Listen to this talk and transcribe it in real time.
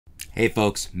Hey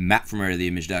folks, Matt from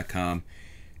artoftheimage.com.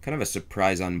 Kind of a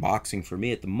surprise unboxing for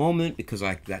me at the moment because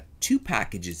I got two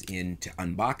packages in to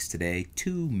unbox today,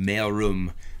 two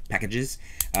mailroom packages,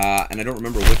 and I don't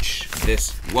remember which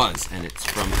this was, and it's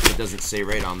from, it doesn't say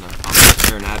right on the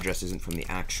return address, isn't from the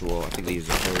actual, I think they use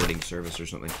a forwarding service or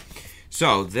something.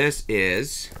 So this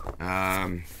is,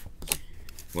 well,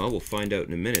 we'll find out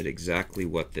in a minute exactly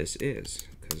what this is,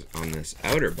 because on this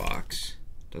outer box,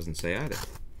 it doesn't say either.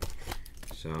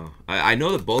 So I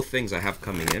know that both things I have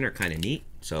coming in are kind of neat,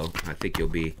 so I think you'll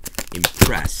be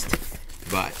impressed.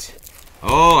 But,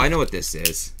 oh, I know what this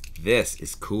is. This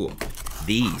is cool.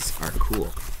 These are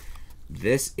cool.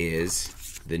 This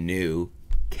is the new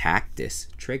Cactus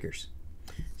triggers.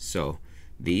 So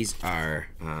these are,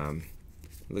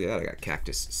 look at that, I got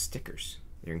Cactus stickers.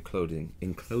 They're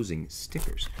enclosing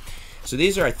stickers. So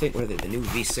these are, I think, what are they, the new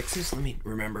V6s? Let me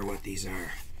remember what these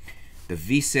are. The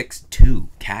V6ii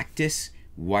Cactus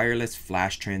wireless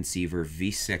flash transceiver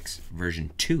V6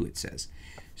 version 2, it says.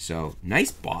 So nice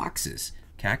boxes.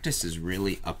 Cactus is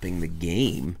really upping the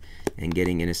game and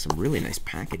getting into some really nice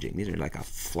packaging. These are like a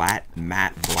flat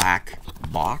matte black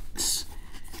box.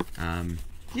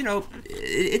 You know,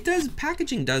 it does,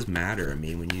 packaging does matter. I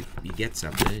mean, when you get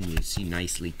something and you see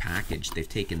nicely packaged, they've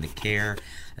taken the care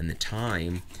and the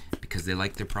time because they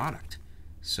like their product.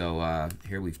 So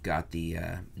here we've got the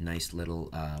nice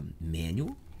little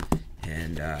manual,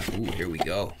 and ooh, here we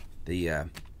go. The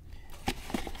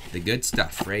good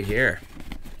stuff right here.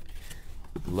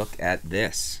 Look at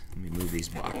this. Let me move these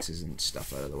boxes and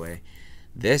stuff out of the way.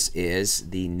 This is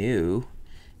the new,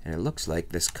 and it looks like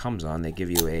this comes on. They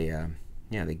give you a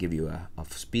yeah, they give you a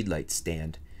speed light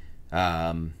stand.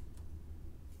 I'm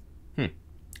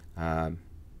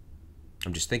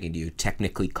just thinking, do you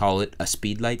technically call it a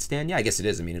speed light stand? Yeah, I guess it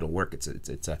is. I mean, it'll work. It's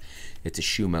a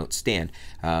shoe mount stand.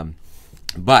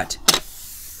 But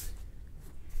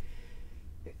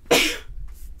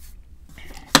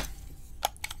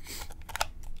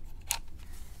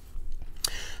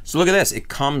so look at this. It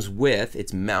comes with,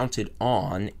 it's mounted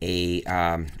on a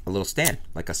little stand,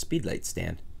 like a speed light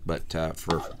stand, but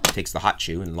takes the hot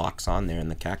shoe and locks on there.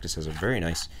 And the Cactus has a very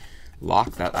nice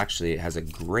lock that actually has a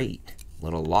great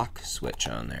little lock switch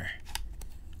on there.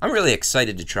 I'm really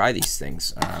excited to try these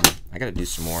things. I got to do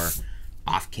some more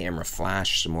off-camera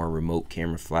flash, some more remote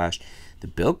camera flash. The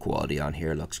build quality on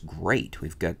here looks great.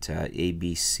 We've got A,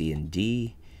 B, C, and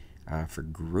D for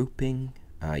grouping.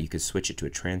 You could switch it to a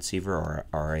transceiver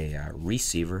or a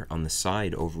receiver on the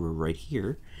side over right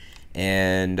here,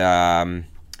 and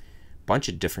bunch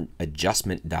of different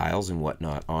adjustment dials and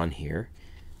whatnot on here.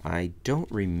 I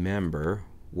don't remember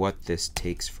what this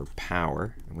takes for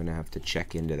power. I'm gonna have to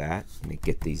check into that. I'm gonna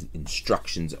get these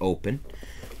instructions open,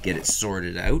 get it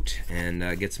sorted out,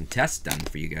 and get some tests done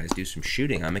for you guys. Do some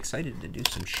shooting. I'm excited to do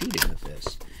some shooting with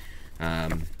this.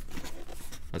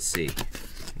 Let's see.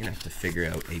 I'm gonna have to figure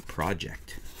out a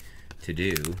project to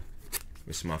do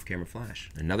with some off-camera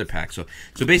flash. Another pack. So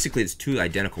basically, it's two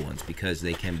identical ones because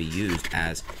they can be used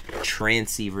as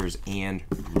transceivers and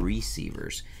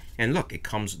receivers. And look, it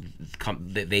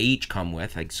they each come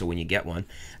with, like, so when you get one,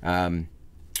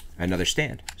 another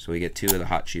stand. So we get two of the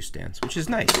hot shoe stands, which is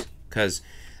nice because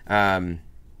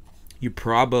you're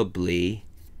probably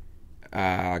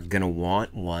gonna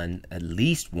want one, at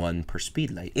least one per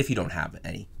speed light, if you don't have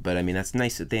any. But I mean, that's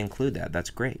nice that they include that. That's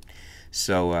great.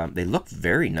 So they look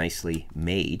very nicely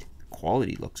made.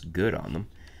 Quality looks good on them.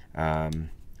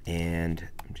 And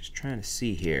I'm just trying to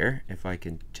see here if I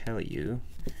can tell you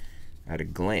at a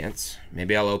glance.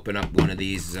 Maybe I'll open up one of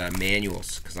these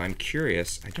manuals because I'm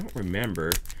curious. I don't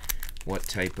remember what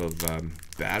type of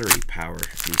battery power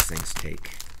these things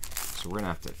take. So we're gonna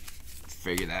have to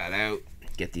figure that out,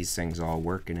 get these things all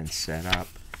working and set up.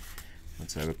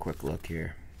 Let's have a quick look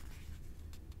here.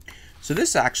 So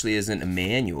this actually isn't a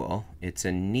manual. It's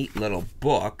a neat little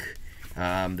book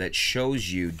that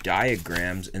shows you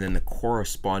diagrams and then the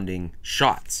corresponding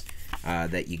shots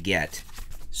that you get,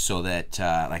 so that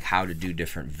like how to do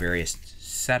different various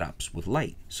setups with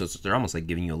light. So they're almost like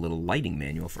giving you a little lighting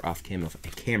manual for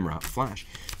off-camera flash,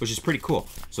 which is pretty cool.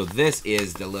 So this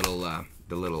is the little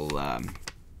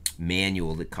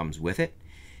manual that comes with it,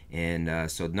 and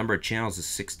so the number of channels is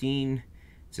 16.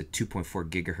 It's at 2.4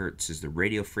 gigahertz is the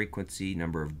radio frequency.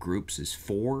 Number of groups is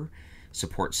 4.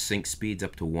 Supports sync speeds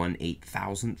up to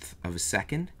 1/8000th of a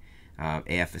second.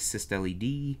 AF assist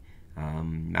LED.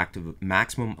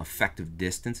 Maximum effective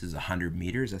distance is 100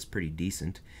 meters. That's pretty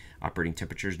decent. Operating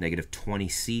temperatures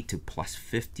 -20°C to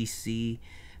 +50°C.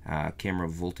 Camera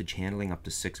voltage handling up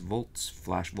to 6 volts.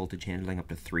 Flash voltage handling up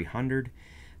to 300.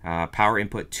 Power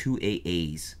input 2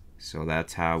 AAs. So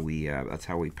that's how we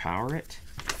power it.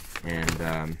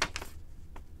 And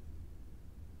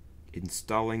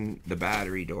installing the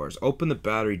battery doors. Open the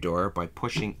battery door by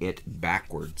pushing it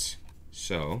backwards.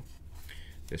 So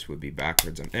this would be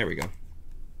backwards. There we go.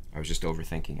 I was just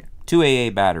overthinking it. 2 AA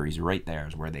batteries right there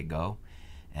is where they go.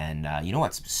 And you know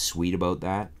what's sweet about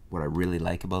that? What I really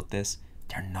like about this?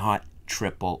 They're not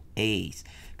triple A's.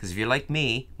 Because if you're like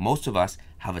me, most of us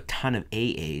have a ton of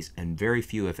AAs and very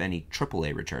few, if any,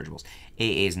 AAA rechargeables.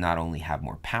 AAs not only have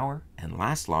more power and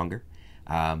last longer,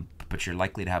 but you're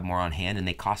likely to have more on hand, and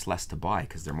they cost less to buy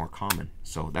because they're more common.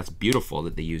 So that's beautiful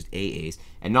that they used AAs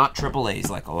and not AAAs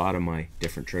like a lot of my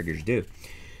different triggers do.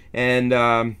 And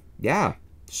yeah,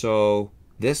 so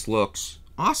this looks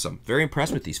awesome. Very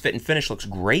impressed with these. Fit and finish looks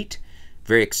great.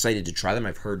 Very excited to try them.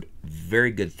 I've heard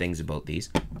very good things about these.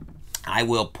 I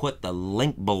will put the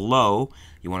link below.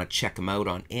 You want to check them out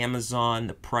on Amazon,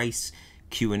 the price,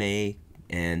 Q&A,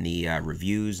 and the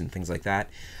reviews and things like that.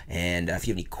 And if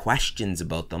you have any questions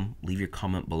about them, leave your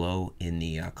comment below in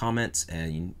the comments,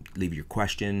 and you leave your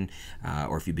question,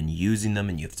 or if you've been using them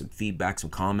and you have some feedback, some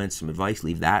comments, some advice,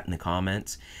 leave that in the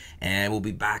comments. And we'll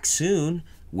be back soon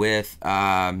with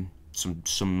some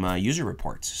user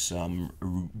reports, some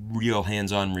real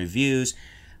hands-on reviews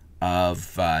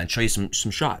of and show you some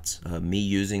shots of me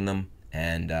using them,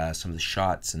 and some of the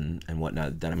shots and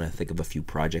whatnot. Then I'm going to think of a few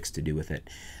projects to do with it.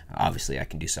 Obviously, I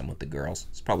can do some with the girls.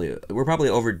 We're probably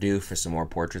overdue for some more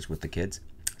portraits with the kids,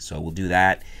 so we'll do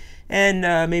that.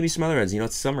 And maybe some other ones. You know,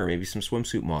 it's summer. Maybe some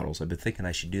swimsuit models. I've been thinking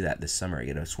I should do that this summer. I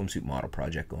get a swimsuit model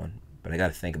project going, but I got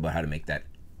to think about how to make that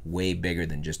way bigger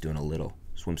than just doing a little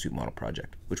swimsuit model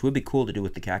project, which would be cool to do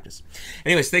with the Cactus.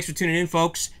 Anyways, thanks for tuning in,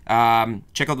 folks.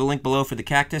 Check out the link below for the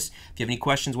Cactus. If you have any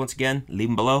questions, once again, leave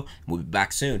them below. We'll be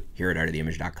back soon here at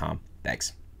artoftheimage.com.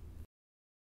 Thanks.